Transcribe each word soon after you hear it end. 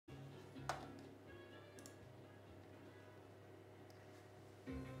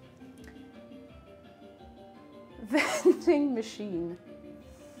vending machine.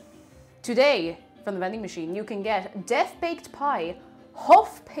 Today, from the vending machine, you can get Death Baked Pie,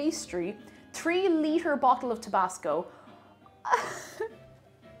 Huff Pastry, 3-liter bottle of Tabasco,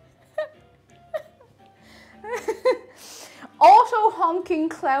 Auto Honking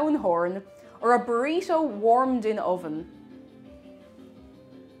Clown Horn, or a burrito warmed in oven.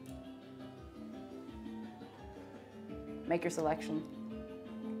 Make your selection.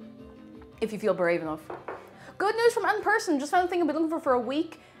 If you feel brave enough. Good news from Ann Person. Just found a thing I've been looking for a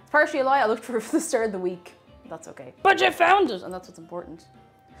week. It's partially a lie. I looked for it for the start of the week. That's okay. But you found it, and that's what's important.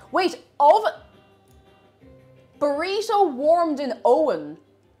 Wait, oven. Burrito warmed in oven.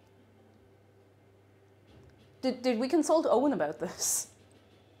 Did we consult Owen about this?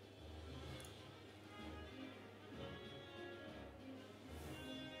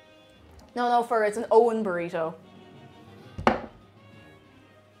 No, it's an Owen burrito.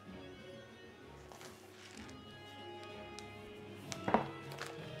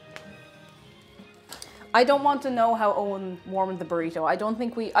 I don't want to know how Owen warmed the burrito. I don't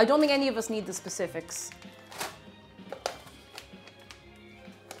think any of us need the specifics.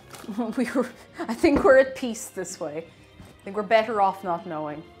 I think we're at peace this way. I think we're better off not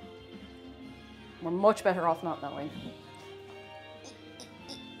knowing. We're much better off not knowing.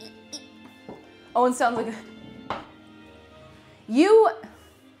 Owen sounds like a...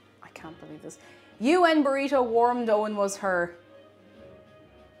 I can't believe this. UN burrito warmed, Owen was her.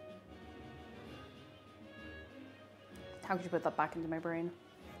 How could you put that back into my brain?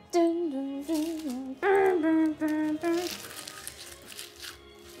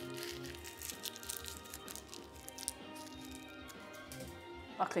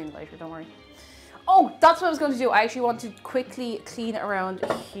 I'll clean it later, don't worry. Oh, that's what I was going to do. I actually want to quickly clean around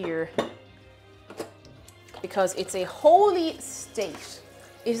here because it's a holy state.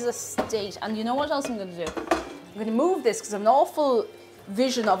 It is a state. And you know what else I'm going to do? I'm going to move this because I have an awful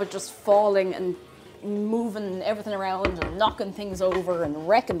vision of it just falling and moving everything around and knocking things over and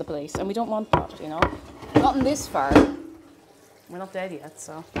wrecking the place. And we don't want that, you know? Gotten this far. We're not dead yet,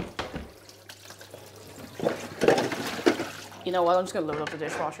 so. You know what, I'm just gonna load up the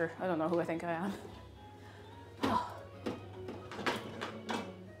dishwasher. I don't know who I think I am.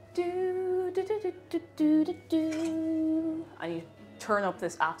 I need to turn up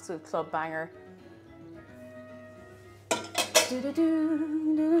this absolute club banger.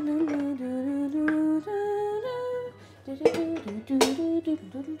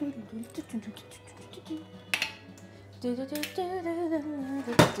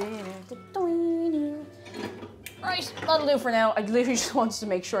 Right, that'll do for now. I literally just wanted to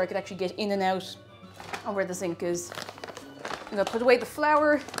make sure I could actually get in and out of where the sink is. I'm gonna put away the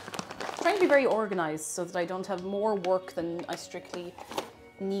flour. I'm trying to be very organized so that I don't have more work than I strictly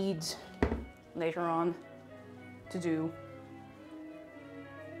need later on to do.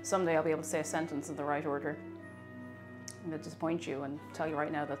 Someday I'll be able to say a sentence in the right order. I'm gonna disappoint you and tell you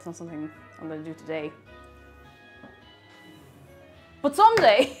right now that's not something I'm gonna do today. But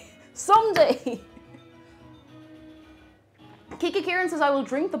someday, someday. Kiki Kieran says, I will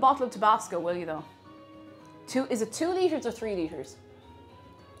drink the bottle of Tabasco, will you though? Is it 2 liters or 3 liters?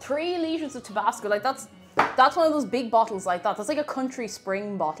 3 liters of Tabasco, like that's one of those big bottles like that. That's like a Country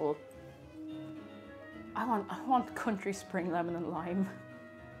Spring bottle. I want Country Spring lemon and lime.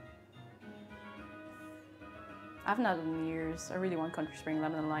 I haven't had it in years. I really want Country Spring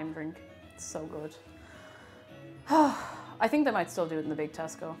lemon and lime drink. It's so good. I think they might still do it in the big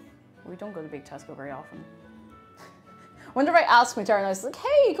Tesco. We don't go to big Tesco very often. Whenever I ask my Tara, I was like,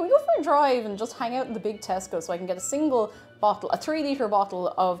 hey, can we go for a drive and just hang out in the big Tesco so I can get a single bottle, a 3-liter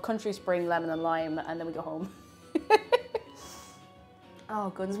bottle of Country Spring lemon and lime, and then we go home. Oh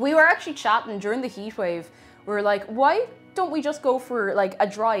goodness. We were actually chatting during the heat wave. We were like, why don't we just go for like a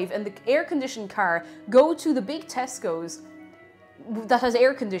drive in the air-conditioned car, go to the big Tesco's that has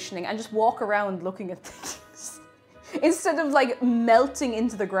air conditioning and just walk around looking at things instead of like melting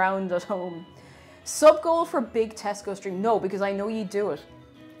into the ground at home. Sub goal for big Tesco stream. No, because I know you do it.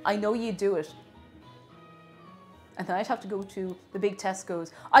 I know you do it. And then I'd have to go to the big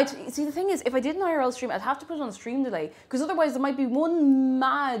Tesco's. See, the thing is, if I did an IRL stream, I'd have to put it on a stream delay because otherwise there might be one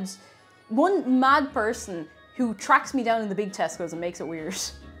mad person who tracks me down in the big Tesco's and makes it weird.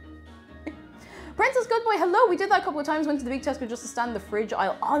 Princess Goodboy, hello. We did that a couple of times. Went to the big Tesco just to stand in the fridge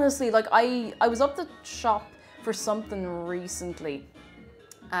aisle. Honestly, like I was up the shop for something recently.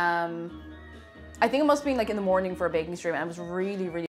 I think it must have been like in the morning for a baking stream, and I was really